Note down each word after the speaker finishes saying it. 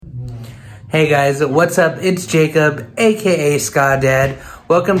Hey guys, what's up? It's Jacob, aka Ska Dad.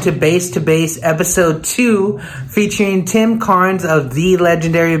 Welcome to Bass episode 2, featuring Tim Carnes of the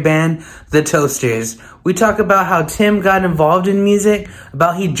legendary band The Toasters. We talk about how Tim got involved in music,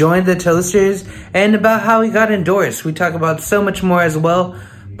 about he joined The Toasters, and about how he got endorsed. We talk about so much more as well.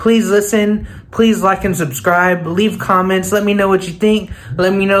 Please listen, please like and subscribe, leave comments, let me know what you think,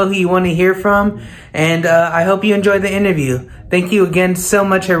 let me know who you want to hear from, and I hope you enjoy the interview. Thank you again so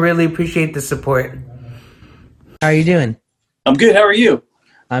much, I really appreciate the support. How are you doing? I'm good, how are you?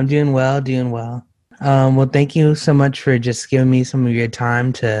 I'm doing well. Well, thank you so much for just giving me some of your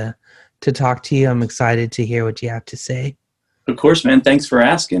time to talk to you. I'm excited to hear what you have to say. Of course, man, thanks for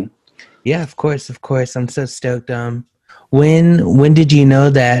asking. Yeah, of course, I'm so stoked. When did you know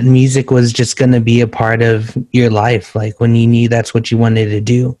that music was just going to be a part of your life? Like when you knew that's what you wanted to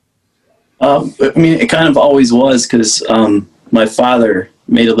do? It kind of always was because my father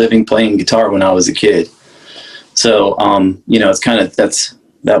made a living playing guitar when I was a kid. So, it's kind of,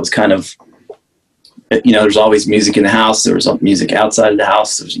 that was kind of, there's always music in the house. There was music outside of the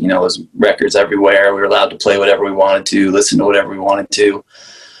house. There's records everywhere. We were allowed to play whatever we wanted to, listen to whatever we wanted to.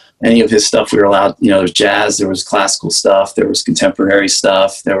 Any of his stuff we were allowed, there's jazz, there was classical stuff, there was contemporary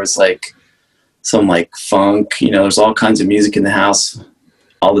stuff, there was some funk, there's all kinds of music in the house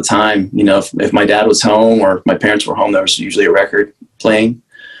all the time. If my dad was home or my parents were home, there was usually a record playing.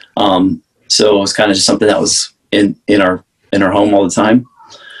 So it was kind of just something that was in our home all the time.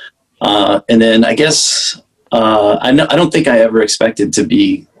 And then I guess, I don't think I ever expected to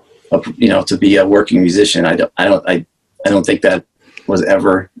be a working musician. I don't think that was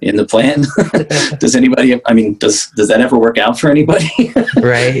ever in the plan. Does that ever work out for anybody?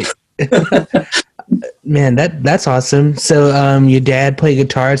 Right. Man, that's awesome. So your dad played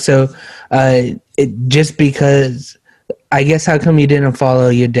guitar, so just because, I guess, how come you didn't follow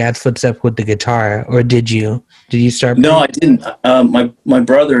your dad's footsteps with the guitar, or did you start playing? No, I didn't. My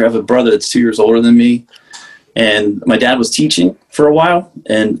brother, I have a brother that's 2 years older than me, and my dad was teaching for a while,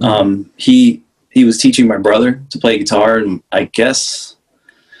 and he was teaching my brother to play guitar, and I guess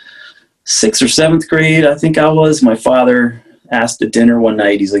 6th or 7th grade, I think I was, my father asked at dinner one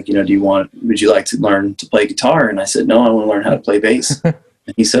night, he's like, would you like to learn to play guitar? And I said, no, I want to learn how to play bass. And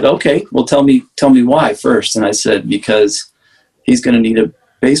he said, okay, well, tell me why first. And I said, because he's going to need a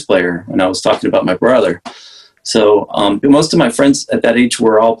bass player. And I was talking about my brother. So most of my friends at that age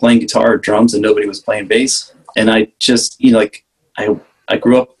were all playing guitar or drums, and nobody was playing bass. And I just, I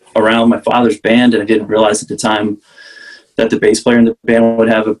grew up around my father's band, and I didn't realize at the time that the bass player in the band would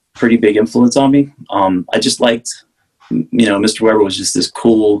have a pretty big influence on me. I just liked, Mr. Weber was just this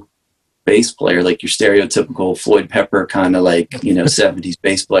cool bass player, like your stereotypical Floyd Pepper kind of 70s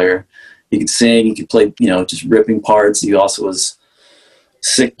bass player. He could sing, he could play, just ripping parts. He also was a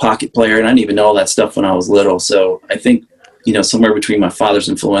sick pocket player, and I didn't even know all that stuff when I was little. So I think, somewhere between my father's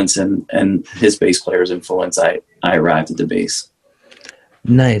influence and his bass player's influence, I arrived at the bass.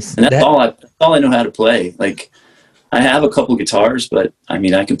 Nice. And that's all I know how to play. I have a couple guitars, but I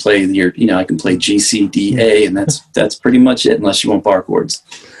can play I can play G, C, D, A, and that's pretty much it, unless you want bar chords.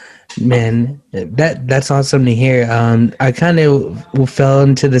 Man, that's awesome to hear. I kind of fell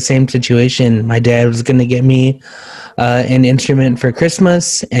into the same situation. My dad was going to get me an instrument for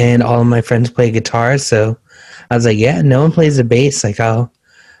Christmas, and all of my friends play guitar, so I was like, yeah, no one plays the bass. I'll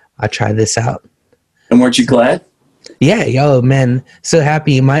try this out. And weren't you glad? Yeah, man, so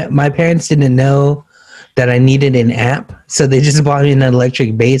happy. My parents didn't know that I needed an amp, so they just bought me an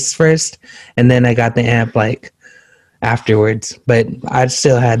electric bass first, and then I got the amp afterwards. But I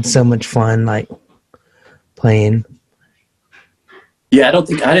still had so much fun playing. Yeah, I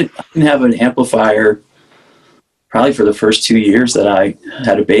didn't have an amplifier probably for the first 2 years that I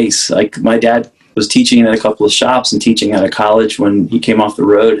had a bass. My dad was teaching at a couple of shops and teaching at a college when he came off the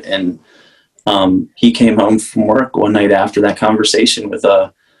road, and he came home from work one night after that conversation with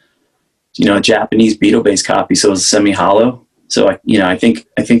a Japanese Beatle bass copy. So it was semi-hollow. So I think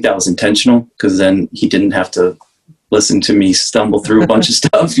that was intentional, because then he didn't have to listen to me stumble through a bunch of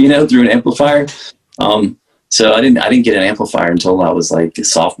stuff, through an amplifier. So I didn't get an amplifier until I was a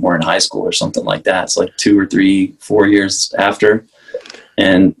sophomore in high school or something like that. It's 2 or 3, 4 years after.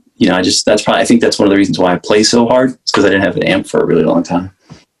 And, I think that's one of the reasons why I play so hard. It's because I didn't have an amp for a really long time.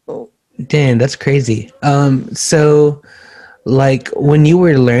 Damn, that's crazy. So when you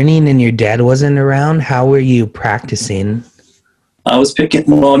were learning and your dad wasn't around, how were you practicing? I was picking,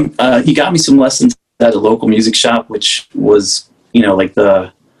 he got me some lessons at a local music shop, which was, it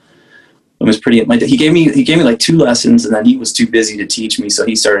was pretty, he gave me 2 lessons, and then he was too busy to teach me. So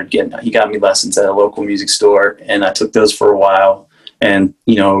he got me lessons at a local music store, and I took those for a while. and,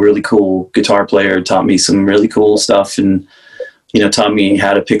 you know, a really cool guitar player taught me some really cool stuff, and, you know, taught me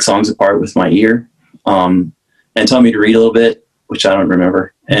how to pick songs apart with my ear, and taught me to read a little bit, which I don't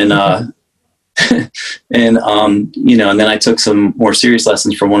remember. And, you know, and then I took some more serious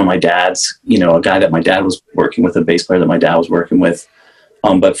lessons from one of my dads, you know, a guy that my dad was working with, a bass player that my dad was working with.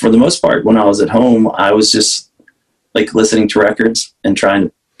 But for the most part, when I was at home, I was just like listening to records and trying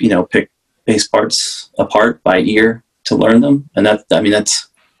to, you know, pick bass parts apart by ear to learn them. And that's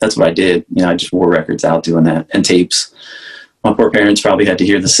what I did. You know, I just wore records out doing that, and tapes. My poor parents probably had to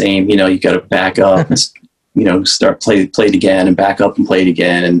hear the same, you know, you got to back up and, you know, start play it again and back up and play it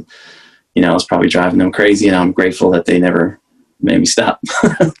again. And, you know, I was probably driving them crazy, and I'm grateful that they never made me stop.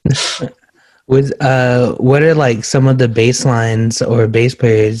 What are like some of the bass lines or bass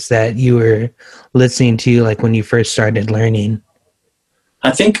players that you were listening to, like when you first started learning?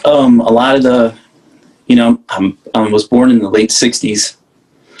 I think a lot of the, you know, I was born in the late 60s.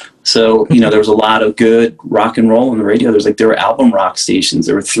 So, you know, there was a lot of good rock and roll on the radio. There were album rock stations.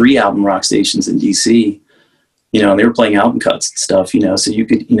 There were 3 album rock stations in DC, you know, and they were playing album cuts and stuff, you know, so you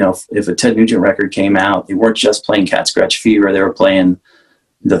could, you know, if a Ted Nugent record came out, they weren't just playing Cat Scratch Fever, they were playing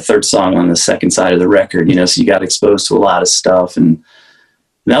the 3rd song on the 2nd side of the record, you know, so you got exposed to a lot of stuff. And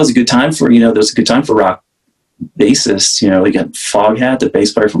that was a good time for, you know, there was a good time for rock bassists. You know, we got Foghat, the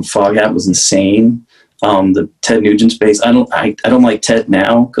bass player from Foghat was insane. The Ted Nugent's bass, I don't like Ted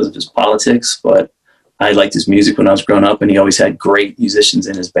now because of his politics, but I liked his music when I was growing up, and he always had great musicians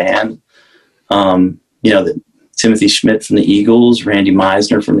in his band. You know, Timothy Schmidt from the Eagles, Randy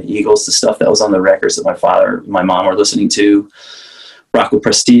Meisner from the Eagles, the stuff that was on the records that my father, my mom were listening to. Rocco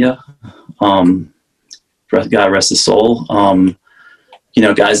Prestia, God rest his soul. You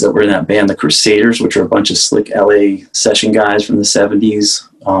know, guys that were in that band, the Crusaders, which are a bunch of slick LA session guys from the 70s.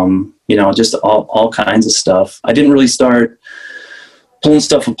 You know, just all kinds of stuff. I didn't really start pulling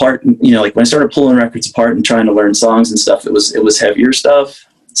stuff apart. You know, like when I started pulling records apart and trying to learn songs and stuff, it was heavier stuff.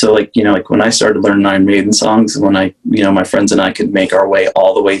 So like, you know, like when I started learning Iron Maiden songs, when you know, my friends and I could make our way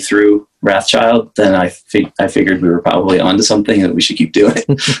all the way through Wrathchild, then I figured we were probably onto something that we should keep doing.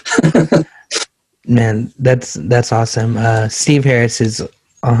 Man, that's awesome. Steve Harris is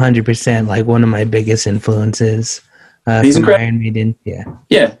 100% like one of my biggest influences. He's incredible. Iron Maiden.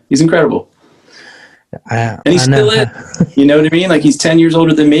 Yeah, he's incredible. And he's still it. You know what I mean? Like, he's 10 years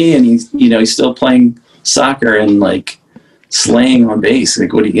older than me, and he's, you know, he's still playing soccer and like slaying on bass.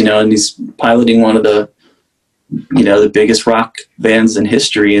 Like, what, you know, and he's piloting one of the, you know, the biggest rock bands in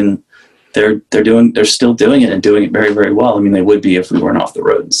history, and they're still doing it and doing it very, very well. I mean, they would be if we weren't off the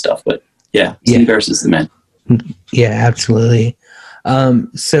road and stuff, but yeah, Steve Harris is the man. Yeah, absolutely.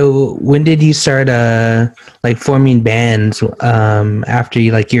 So when did you start like forming bands after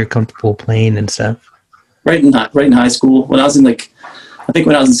you're comfortable playing and stuff? Right in high school. When I was in I think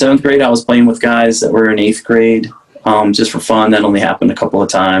when I was in 7th grade, I was playing with guys that were in 8th grade, just for fun. That only happened a couple of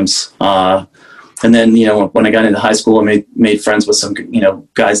times. And then, you know, when I got into high school, I made friends with some, you know,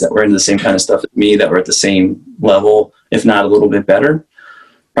 guys that were into the same kind of stuff as me, that were at the same level, if not a little bit better,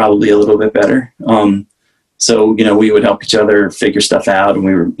 probably a little bit better. So, you know, we would help each other figure stuff out, and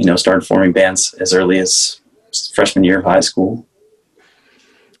we were, you know, started forming bands as early as freshman year of high school.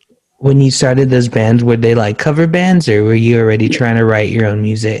 When you started those bands, were they like cover bands, or were you already trying to write your own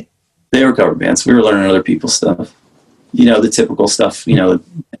music? They were cover bands. We were learning other people's stuff. You know, the typical stuff, you know,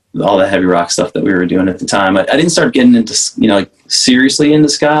 all the heavy rock stuff that we were doing at the time. I didn't start getting into, you know, like seriously into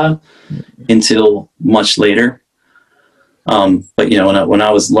ska until much later. But, you know, when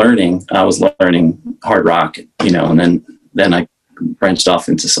I was learning hard rock, you know, and then I branched off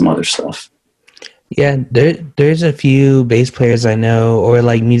into some other stuff. Yeah, there's a few bass players I know, or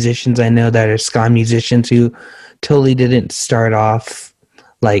like musicians I know that are ska musicians who totally didn't start off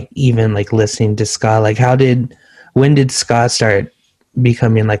like even like listening to ska. Like when did ska start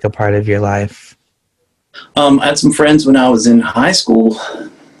becoming like a part of your life? I had some friends when I was in high school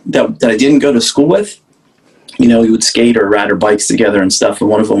that I didn't go to school with. You know, we would skate or ride our bikes together and stuff. And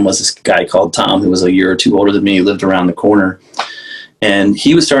one of them was this guy called Tom, who was a year or two older than me. He lived around the corner. And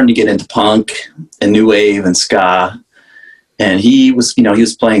he was starting to get into punk and new wave and ska. And he was, you know, he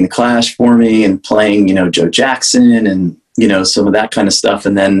was playing The Clash for me and playing, you know, Joe Jackson and, you know, some of that kind of stuff.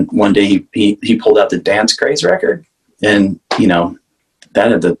 And then one day he pulled out the Dance Craze record. And, you know,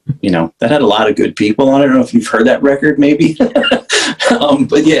 that had a lot of good people on it. I don't know if you've heard that record, maybe.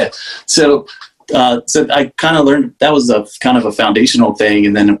 But yeah, so I kind of learned that was a kind of a foundational thing.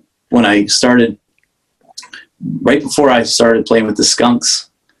 And then when I started, right before I started playing with the Skunks,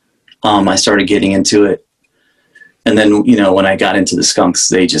 I started getting into it. And then, you know, when I got into the Skunks,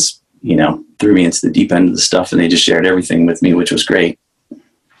 they just threw me into the deep end of the stuff, and they just shared everything with me, which was great. So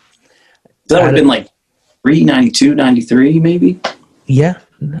that would have been like 92, 93 maybe. Yeah.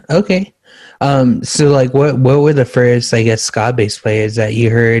 Okay. So like what were the first, I guess, ska bass players that you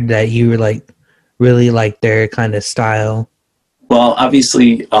heard that you were like really like their kind of style? Well,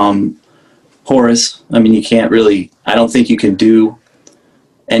 obviously, Horace. I mean, I don't think you can do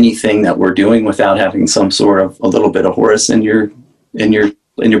anything that we're doing without having some sort of a little bit of Horace in your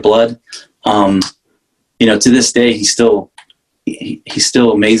blood. To this day, he still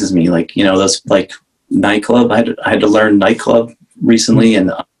amazes me. Like, those like nightclub. I had to learn nightclub recently,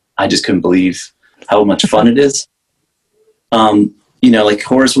 and I just couldn't believe how much fun it is. Like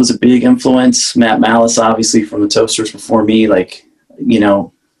Horace was a big influence. Matt Malice, obviously from the Toasters before me, like,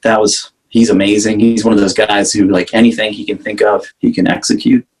 he's amazing. He's one of those guys who, like, anything he can think of, he can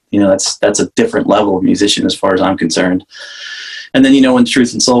execute. That's a different level of musician as far as I'm concerned. And then, when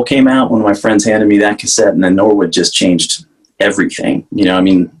Truth and Soul came out, one of my friends handed me that cassette, and then Norwood just changed everything.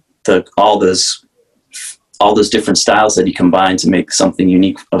 All those different styles that he combined to make something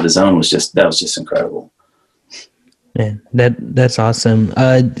unique of his own was just incredible. Man, that's awesome.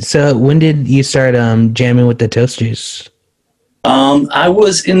 So when did you start jamming with the Toasters? I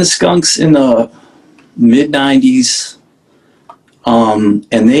was in the Skunks in the mid '90s, and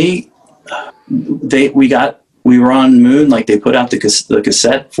we were on Moon, like they put out the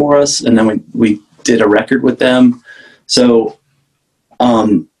cassette for us, and then we did a record with them. So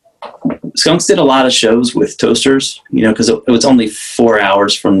Skunks did a lot of shows with Toasters, because it was only 4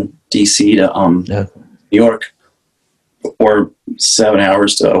 hours from DC to New York, or 7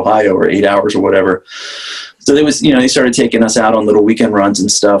 hours to Ohio, or 8 hours or whatever. So they started taking us out on little weekend runs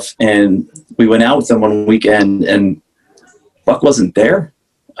and stuff, and we went out with them one weekend, and Buck wasn't there.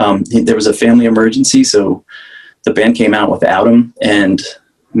 There was a family emergency, so the band came out without him, and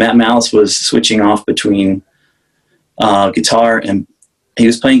Matt Malice was switching off between guitar, and he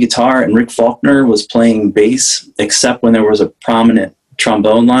was playing guitar, and Rick Faulkner was playing bass, except when there was a prominent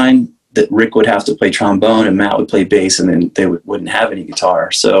trombone line that Rick would have to play trombone and Matt would play bass, and then they wouldn't have any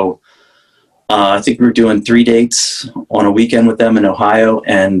guitar. So I think we were doing 3 dates on a weekend with them in Ohio,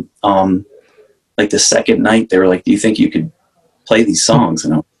 and like the second night they were like, "Do you think you could play these songs?"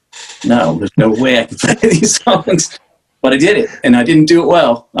 And I'm, "No, there's no way I could play these songs." But I did it, and I didn't do it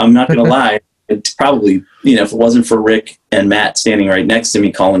well. I'm not going to lie. It's probably, if it wasn't for Rick and Matt standing right next to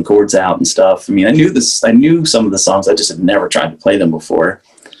me calling chords out and stuff. I mean, I knew some of the songs. I just had never tried to play them before.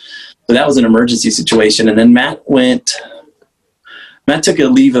 So that was an emergency situation. And then Matt took a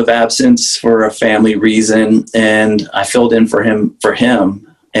leave of absence for a family reason, and I filled in for him.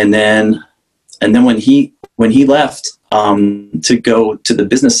 And then when he left to go to the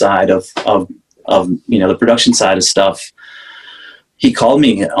business side of the production side of stuff, he called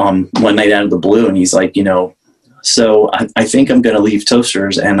me one night out of the blue, and he's like, so I think I'm going to leave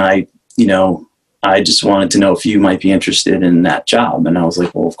Toasters, and I just wanted to know if you might be interested in that job. And I was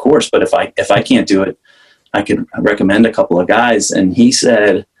like, well, of course, but if I can't do it, I could recommend a couple of guys. And he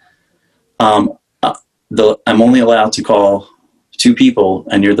said, I'm only allowed to call 2 people,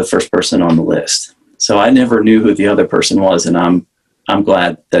 and you're the first person on the list. So I never knew who the other person was, and I'm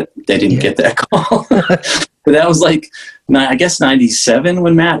glad that they didn't get that call. But that was like, I guess 97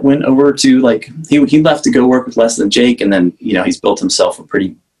 when Matt went over to, like, he left to go work with Less Than Jake, and then he's built himself a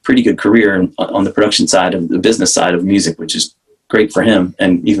pretty good career on the production side of the business side of music, which is great for him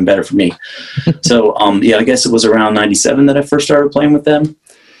and even better for me. So I guess it was around 97 that I first started playing with them,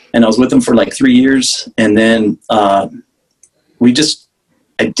 and I was with them for like 3 years, and then I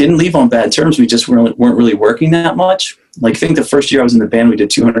didn't leave on bad terms. We just weren't really working that much. Like, I think the first year I was in the band, we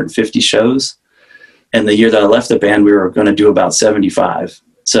did 250 shows. And the year that I left the band, we were going to do about 75.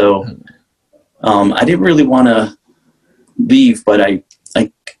 So I didn't really want to leave, but I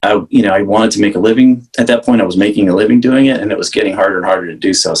wanted to make a living. At that point, I was making a living doing it, and it was getting harder and harder to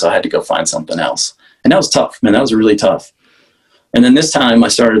do so. So I had to go find something else. And that was tough, man. That was really tough. And then this time I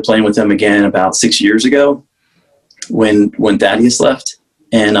started playing with them again about 6 years ago when Thaddeus left.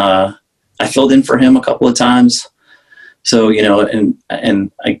 And I filled in for him a couple of times. So,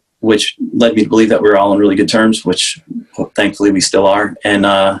 which led me to believe that we were all on really good terms, which thankfully we still are. And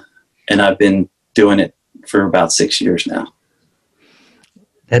I've been doing it for about 6 years now.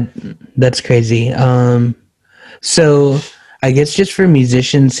 That's crazy. So I guess just for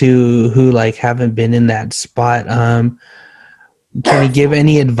musicians who like haven't been in that spot, can you give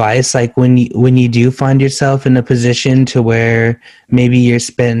any advice, like when you do find yourself in a position to where maybe you're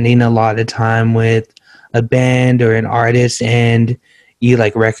spending a lot of time with a band or an artist, and you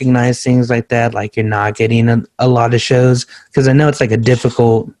like recognize things like that, like you're not getting a lot of shows? Because I know it's like a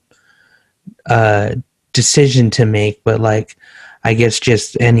difficult uh, decision to make, but like, I guess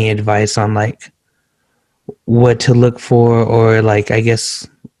just any advice on like what to look for, or like, I guess,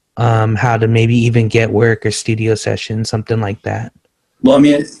 how to maybe even get work or studio sessions, something like that. Well, I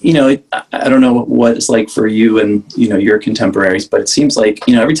mean, I don't know what it's like for you and, your contemporaries, but it seems like,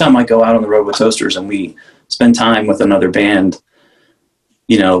 every time I go out on the road with Toasters and we spend time with another band,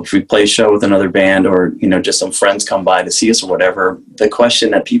 if we play a show with another band, or, just some friends come by to see us or whatever, the question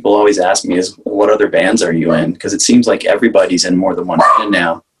that people always ask me is, what other bands are you in? Because it seems like everybody's in more than one band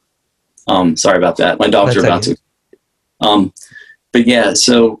now. Sorry about that. My dogs are about to. But yeah,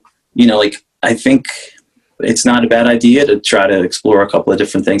 so, like, I think it's not a bad idea to try to explore a couple of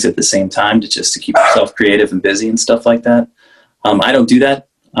different things at the same time, to keep yourself creative and busy and stuff like that. I don't do that.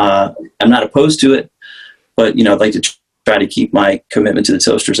 I'm not opposed to it, but, I'd like to try to keep my commitment to the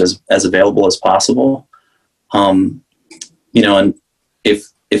Toasters as available as possible. And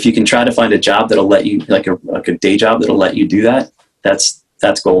if you can try to find a job that'll let you, like a day job that'll let you do that, that's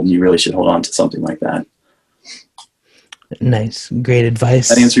golden. You really should hold on to something like that. Nice. Great advice.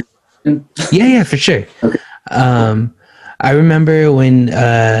 That answer your question? Yeah, for sure. Okay. I remember when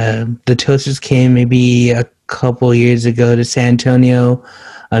the Toasters came maybe a couple years ago to San Antonio.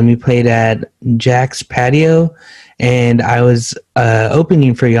 We played at Jack's Patio, and I was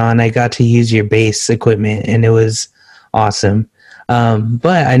opening for y'all, and I got to use your bass equipment, and it was awesome.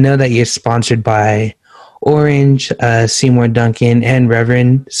 But I know that you're sponsored by Orange, Seymour Duncan, and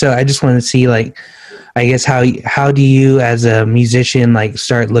Reverend. So I just want to see, like, I guess how do you as a musician like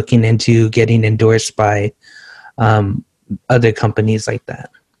start looking into getting endorsed by other companies like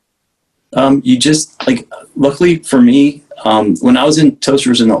that? You just, like, luckily for me, when I was in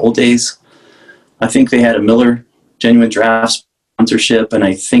Toasters in the old days, I think they had a Miller Genuine Draft sponsorship, and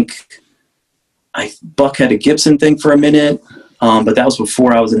I think Buck had a Gibson thing for a minute, but that was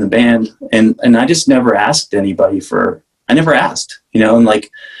before I was in the band, and I just never asked anybody I never asked, and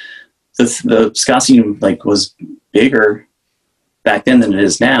like the ska scene like was bigger back then than it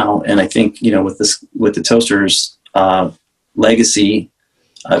is now, and I think with the Toasters legacy,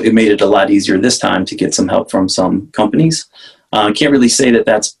 it made it a lot easier this time to get some help from some companies. I can't really say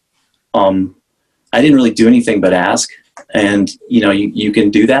that's I didn't really do anything but ask, and you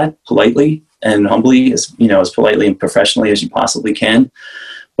can do that politely and humbly, as politely and professionally as you possibly can.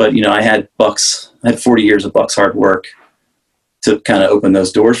 But I had 40 years of Buck's hard work to kind of open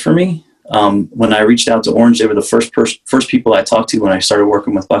those doors for me. When I reached out to Orange, they were the first people I talked to when I started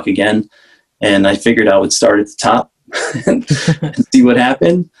working with Buck again, and I figured I would start at the top and see what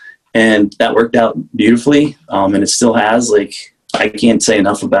happened, and that worked out beautifully. And it still has. Like, I can't say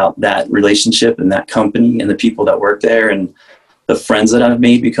enough about that relationship and that company and the people that work there and the friends that I've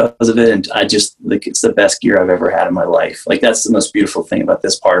made because of it. And I just, like, it's the best gear I've ever had in my life. Like, that's the most beautiful thing about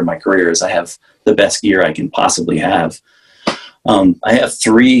this part of my career is I have the best gear I can possibly have. I have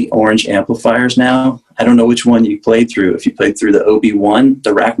 3 Orange amplifiers now. I don't know which one you played through. If you played through the OB1,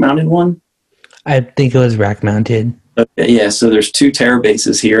 the rack mounted one. I think it was rack mounted. Okay, yeah, so there's 2 Terra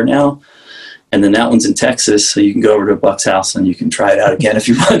basses here now, and then that one's in Texas, so you can go over to Buck's house and you can try it out again if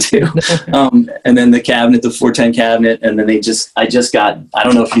you want to. And then the cabinet, the 410 cabinet, and then I just got, I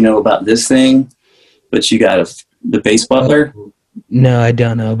don't know if you know about this thing, but you got the bass butler. No, I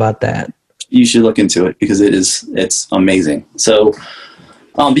don't know about that. You should look into it because it's amazing. So,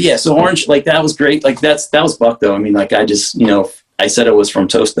 but yeah, so Orange, like, that was great. Like, that was Buck though. I mean, like, I just, I said it was from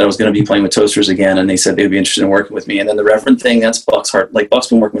Toast that I was going to be playing with Toasters again, and they said they'd be interested in working with me. And then the Reverend thing, that's Buck's heart. Like, Buck's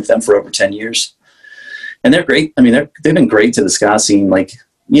been working with them for over 10 years, and they're great. I mean, they've been great to the ska scene. Like,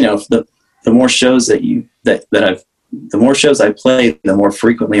 the more shows the more shows I play, the more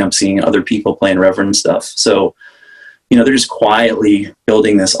frequently I'm seeing other people playing Reverend stuff. So, they're just quietly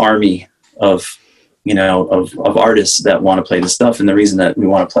building this army of artists that want to play this stuff. And the reason that we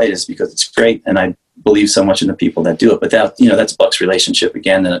want to play it is because it's great, and I believe so much in the people that do it. But that, that's Buck's relationship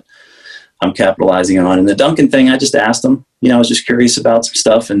again that I'm capitalizing on. And the Duncan thing, I just asked them, I was just curious about some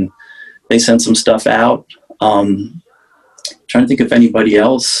stuff, and they sent some stuff out. Trying to think of anybody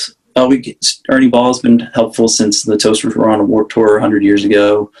else. Ernie Ball's been helpful since the Toasters were on a Warped Tour 100 years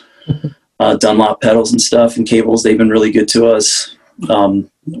ago. Dunlop pedals and stuff and cables, they've been really good to us.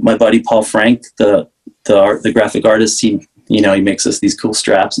 My buddy Paul Frank, the graphic artist, he makes us these cool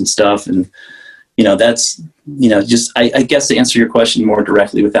straps and stuff, and that's just I guess to answer your question more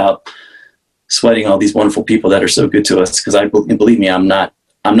directly without sweating all these wonderful people that are so good to us, because believe me, I'm not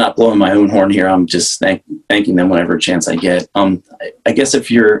blowing my own horn here. I'm just thanking them whenever chance I get. I guess if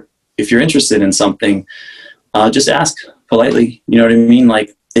you're interested in something, just ask politely. You know what I mean?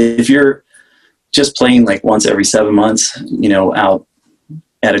 Like, if you're just playing like once every 7 months, out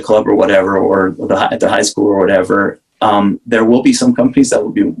at a club or whatever, or at the high school or whatever, there will be some companies that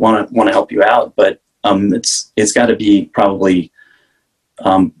will want to help you out, but it's got to be probably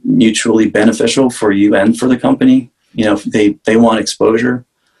mutually beneficial for you and for the company. If they want exposure,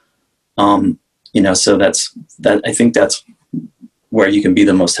 so I think that's where you can be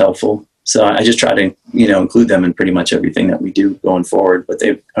the most helpful. So I just try to, include them in pretty much everything that we do going forward. But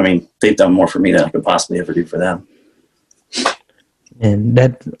they've done more for me than I could possibly ever do for them. And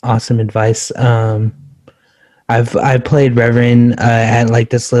that's awesome advice. I played Reverend at like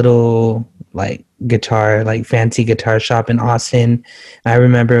this little like guitar, like fancy guitar shop in Austin. I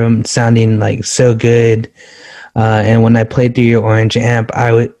remember him sounding like so good. And when I played through your orange amp,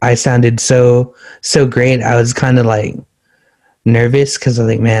 I sounded so great. I was kind of like nervous because I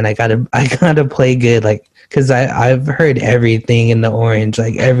was like, man, I gotta play good, like, because I've heard everything in the orange,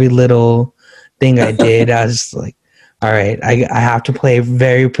 like every little thing I did. I was just like, all right, I have to play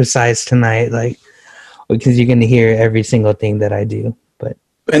very precise tonight, like, because you're gonna hear every single thing that I do. But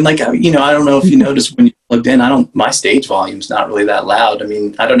like, I don't know if you noticed when you plugged in, my stage volume's not really that loud. I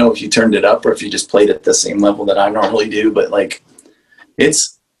mean, I don't know if you turned it up or if you just played at the same level that I normally do, but like,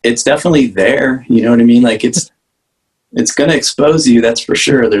 it's definitely there. You know what I mean? Like it's going to expose you. That's for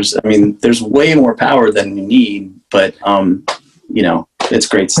sure. There's way more power than you need, but it's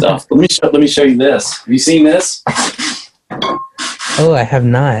great stuff. But let me show you this. Have you seen this? Oh, I have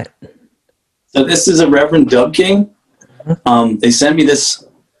not. So this is a Reverend Dub King. They sent me this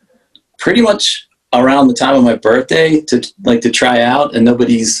pretty much around the time of my birthday to try out, and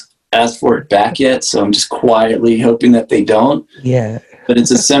nobody's asked for it back yet. So I'm just quietly hoping that they don't. Yeah. But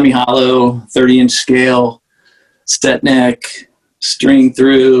it's a semi-hollow 30-inch scale, set neck, string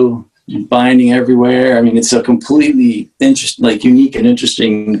through, binding everywhere. I mean, it's a completely unique and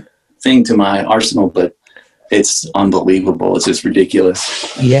interesting thing to my arsenal, but it's unbelievable. It's just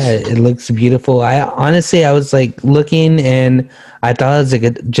ridiculous. Yeah, it looks beautiful. I was like looking, and I thought it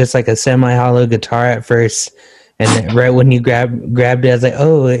was just like a semi-hollow guitar at first, and then right when you grabbed it, I was like,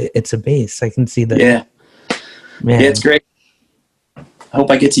 oh, it's a bass. I can see that. Yeah, man. Yeah, it's great. I hope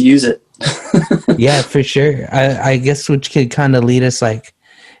I get to use it. Yeah, for sure. I guess which could kind of lead us like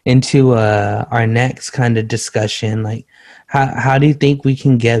into our next kind of discussion. Like, how do you think we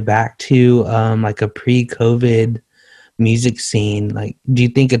can get back to like a pre-COVID music scene? Like, do you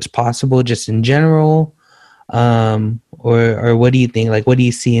think it's possible just in general, or what do you think? Like, what do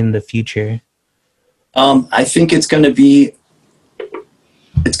you see in the future? I think it's going to be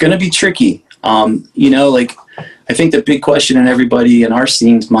tricky. I think the big question in everybody in our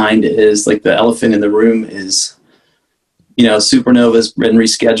scene's mind is like the elephant in the room is, Supernova's been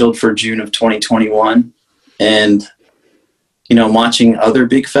rescheduled for June of 2021. And, watching other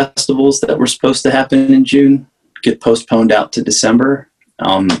big festivals that were supposed to happen in June get postponed out to December,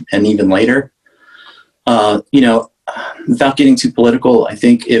 and even later. Without getting too political, I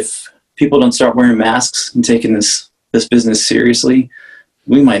think if people don't start wearing masks and taking this business seriously,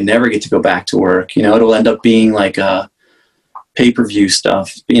 we might never get to go back to work. It'll end up being like a pay-per-view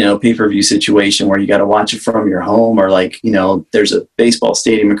stuff, pay-per-view situation where you got to watch it from your home, or like, there's a baseball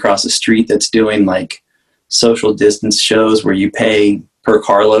stadium across the street that's doing like social distance shows where you pay per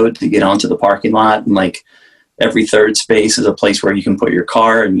carload to get onto the parking lot. And like every third space is a place where you can put your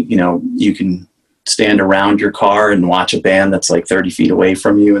car, and, you can stand around your car and watch a band that's like 30 feet away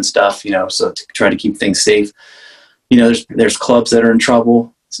from you and stuff, so to try to keep things safe. There's clubs that are in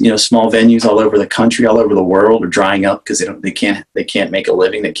trouble. Small venues all over the country, all over the world are drying up because they can't make a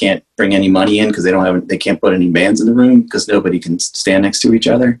living. They can't bring any money in because they can't put any bands in the room because nobody can stand next to each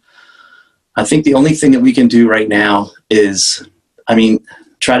other. I think the only thing that we can do right now is,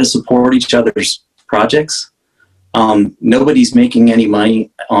 try to support each other's projects. Nobody's making any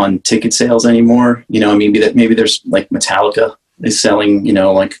money on ticket sales anymore. Maybe there's like Metallica is selling,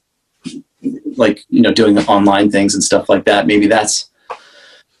 doing online things and stuff like that. Maybe that's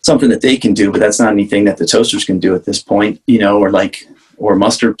something that they can do, but that's not anything that the Toasters can do at this point, or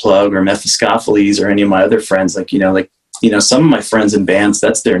Mustard Plug or Mephistopheles or any of my other friends. Some of my friends in bands,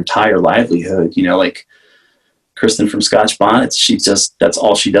 that's their entire livelihood, like Kristen from Scotch Bonnets. That's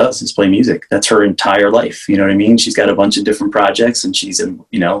all she does is play music. That's her entire life. You know what I mean? She's got a bunch of different projects, and she's in,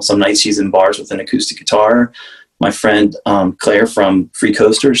 some nights she's in bars with an acoustic guitar. My friend, Claire from Free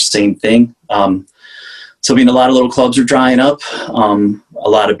Coasters, same thing. So a lot of little clubs are drying up. A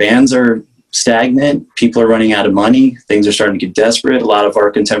lot of bands are stagnant. People are running out of money. Things are starting to get desperate. A lot of our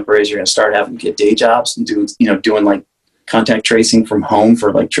contemporaries are going to start having to get day jobs and doing like contact tracing from home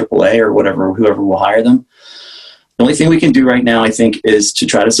for like AAA or whatever, whoever will hire them. The only thing we can do right now, I think, is to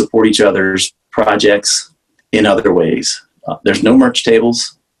try to support each other's projects in other ways. There's no merch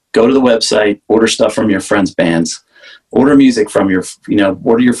tables. Go to the website, order stuff from your friends' bands, order music from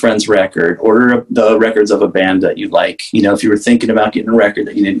order your friend's record, order the records of a band that you like. If you were thinking about getting a record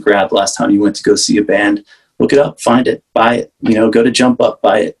that you didn't grab last time you went to go see a band, look it up, find it, buy it, go to Jump Up,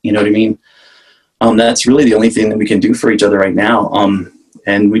 buy it. You know what I mean? That's really the only thing that we can do for each other right now.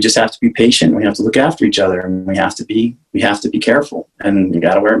 And we just have to be patient. We have to look after each other, and we have to be careful, and you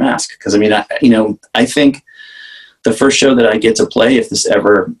got to wear a mask. Cause I think the first show that I get to play, if this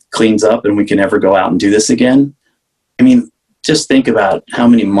ever cleans up and we can ever go out and do this again, just think about how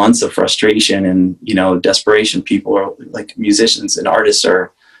many months of frustration and, desperation people are, like, musicians and artists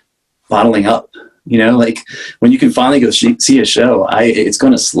are bottling up. When you can finally go see a show, it's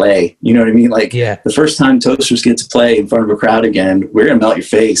going to slay. You know what I mean? The first time Toasters get to play in front of a crowd again, we're going to melt your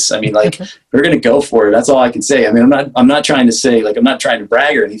face. We're going to go for it. That's all I can say. I'm not trying to say, I'm not trying to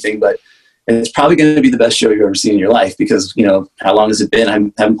brag or anything, but it's probably going to be the best show you've ever seen in your life, because, how long has it been? I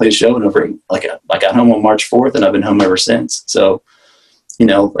haven't played a show in over, I got home on March 4th and I've been home ever since. So,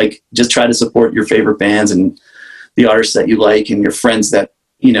 just try to support your favorite bands and the artists that you like, and your friends that,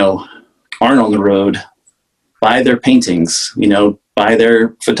 aren't on the road. Buy their paintings, buy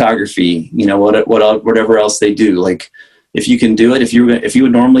their photography, whatever else they do. If you can do it, if you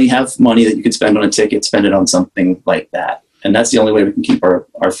would normally have money that you could spend on a ticket, spend it on something like that. And that's the only way we can keep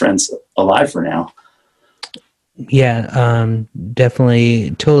our friends alive for now. Yeah,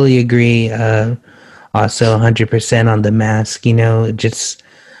 definitely, totally agree. Also 100% on the mask, just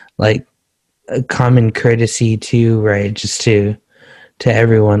like a common courtesy too, right? Just to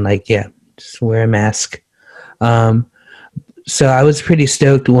everyone, just wear a mask. So I was pretty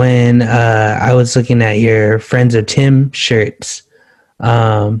stoked when I was looking at your Friends of Tim shirts.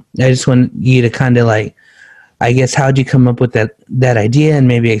 I just want you to kind of I guess, how'd you come up with that idea, and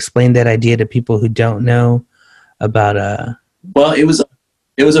maybe explain that idea to people who don't know about Well, it was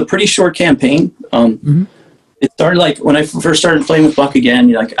a pretty short campaign. It started when I first started playing with Buck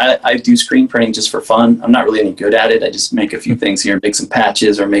again. I do screen printing just for fun. I'm not really any good at it. I just make a few things here, make some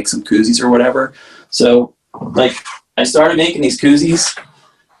patches or make some koozies or whatever. So I started making these koozies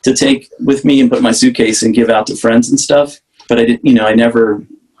to take with me and put in my suitcase and give out to friends and stuff. But I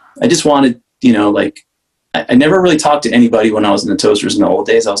just wanted, I never really talked to anybody when I was in the Toasters in the old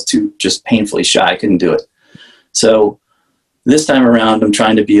days. I was too just painfully shy. I couldn't do it. So this time around, I'm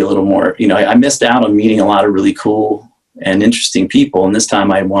trying to be a little more, I missed out on meeting a lot of really cool and interesting people. And this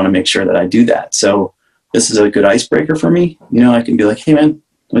time I want to make sure that I do that. So this is a good icebreaker for me. I can be like, hey man,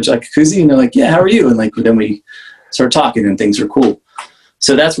 would you like a koozie? And they're like, yeah, how are you? And then we start talking and things are cool.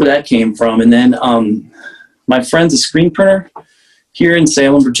 So that's where that came from. And then my friend's a screen printer here in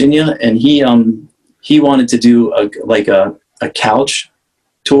Salem, Virginia. And he wanted to do a couch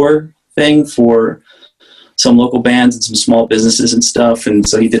tour thing for some local bands and some small businesses and stuff. And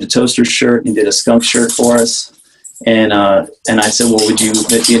so he did a Toaster shirt and he did a Skunk shirt for us. And I said, well, would you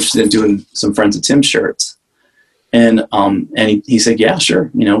be interested in doing some Friends of Tim shirts? And he said, yeah, sure.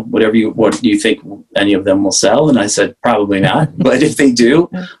 What do you think any of them will sell? And I said, probably not. But if they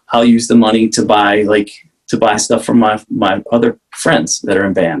do, I'll use the money to buy stuff from my other friends that are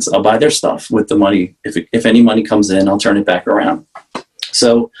in bands. I'll buy their stuff with the money. If any money comes in, I'll turn it back around.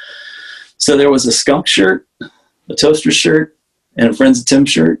 So there was a Skunk shirt, a Toaster shirt, and a Friends of Tim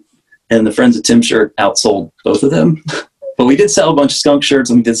shirt. And the Friends of Tim shirt outsold both of them. But we did sell a bunch of Skunk shirts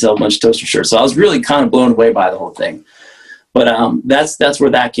and we did sell a bunch of Toaster shirts. So I was really kind of blown away by the whole thing. But that's where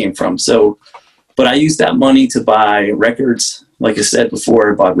that came from. So, but I used that money to buy records. Like I said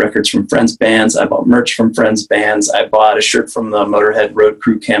before, I bought records from friends' bands. I bought merch from friends' bands. I bought a shirt from the Motorhead Road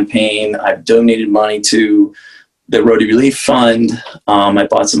Crew campaign. I've donated money to the Roadie Relief Fund. I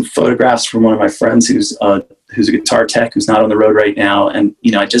bought some photographs from one of my friends who's a guitar tech who's not on the road right now. And,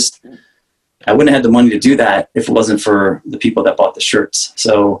 I wouldn't have had the money to do that if it wasn't for the people that bought the shirts.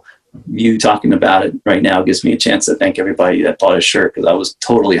 So you talking about it right now gives me a chance to thank everybody that bought a shirt, because I was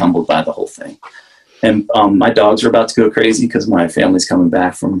totally humbled by the whole thing. And my dogs are about to go crazy because my family's coming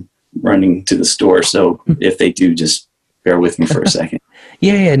back from running to the store. So if they do, just bear with me for a second.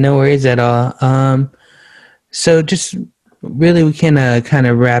 Yeah, no worries at all. So just really, we can kind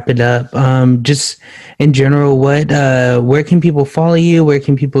of wrap it up. Just in general, where can people follow you? Where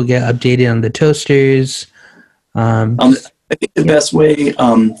can people get updated on the Toasters? I think the best way,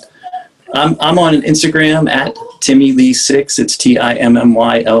 I'm on Instagram at TimmyLee6. It's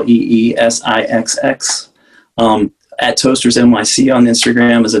TimmyLeesixx. At Toasters NYC on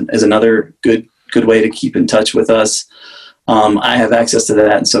Instagram is another good way to keep in touch with us. I have access to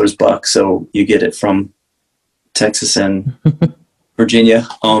that, and so does Buck. So you get it from Texas and Virginia.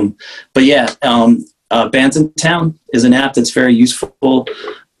 But yeah, Bands in Town is an app that's very useful.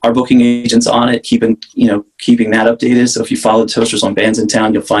 Our booking agent's on it, keeping that updated. So if you follow Toasters on Bands in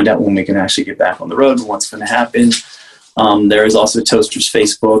Town, you'll find out when we can actually get back on the road and what's going to happen. There is also Toasters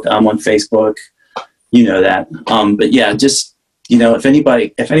Facebook. I'm on Facebook. You know that. But yeah, just, if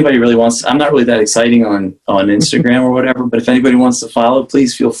anybody really wants, I'm not really that exciting on Instagram or whatever, but if anybody wants to follow,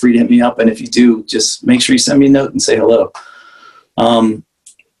 please feel free to hit me up. And if you do, just make sure you send me a note and say hello. And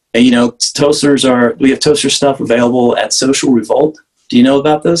Toasters we have Toaster stuff available at Social Revolt. Do you know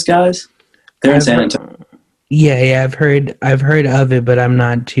about those guys? They're in San Antonio. Yeah, I've heard of it, but I'm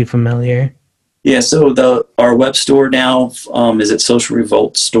not too familiar. Yeah, so our web store now is at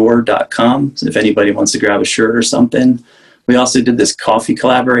socialrevoltstore.com. So if anybody wants to grab a shirt or something. We also did this coffee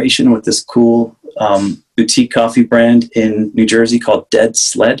collaboration with this cool boutique coffee brand in New Jersey called Dead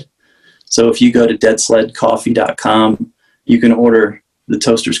Sled. So if you go to deadsledcoffee.com, you can order the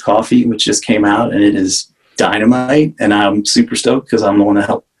Toasters coffee, which just came out, and it is dynamite, and I'm super stoked because I'm the one that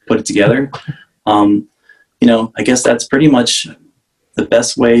helped put it together. I guess that's pretty much the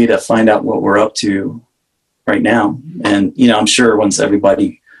best way to find out what we're up to right now. And I'm sure once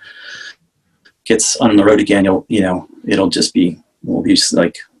everybody gets on the road again, it'll just we'll be just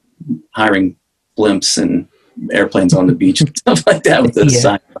like hiring blimps and airplanes on the beach and stuff like that with the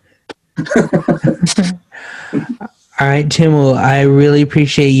sign. All right, Tim, well, I really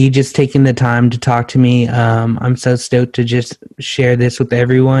appreciate you just taking the time to talk to me. I'm so stoked to just share this with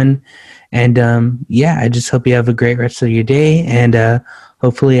everyone. And, I just hope you have a great rest of your day. And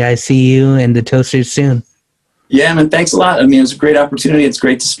hopefully I see you and the Toasters soon. Yeah, man, thanks a lot. I mean, it was a great opportunity. It's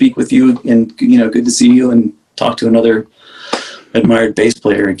great to speak with you and, good to see you and talk to another admired bass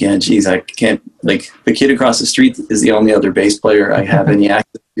player again. Jeez, I can't, the kid across the street is the only other bass player I have any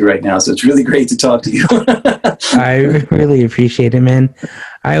access to right now. So it's really great to talk to you. I really appreciate it, man.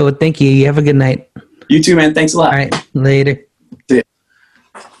 All right, well, thank you. You have a good night. You too, man. Thanks a lot. All right, later. See ya.